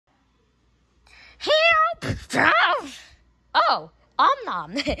Oh,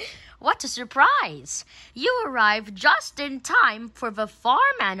 Om. What a surprise! You arrived just in time for the farm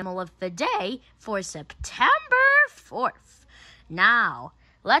animal of the day for September 4th. Now,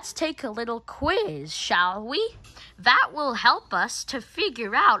 let's take a little quiz, shall we? That will help us to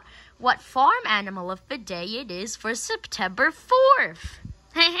figure out what farm animal of the day it is for September 4th.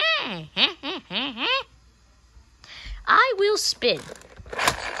 I will spin.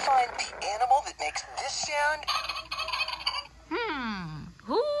 Find the animal that makes this sound.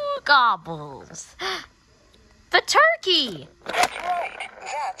 Who gobbles? The turkey! That's right.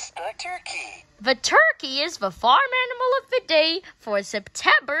 That's the turkey. The turkey is the farm animal of the day for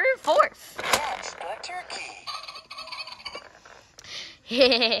September 4th. That's the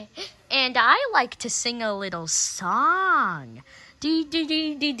turkey. And I like to sing a little song. Dee dee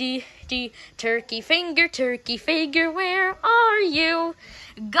dee dee dee dee. Turkey finger, where are you?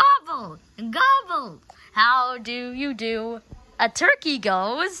 Gobble, gobble. How do you do? A turkey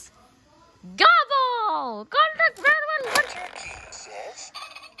goes, gobble. Turkey says,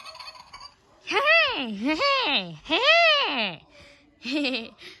 Hey.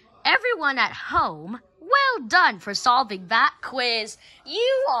 Everyone at home, well done for solving that quiz.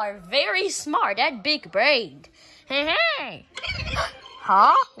 You are very smart and big-brained. Hey.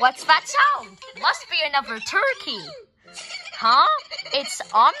 Huh? What's that sound? Must be another turkey. Huh?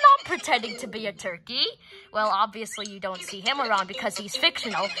 I'm not pretending to be a turkey. Well, obviously you don't see him around because he's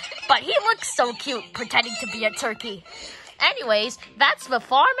fictional, but he looks so cute pretending to be a turkey. Anyways, that's the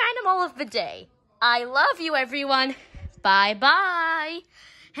farm animal of the day. I love you, everyone. Bye-bye.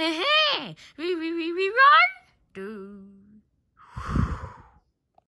 We run.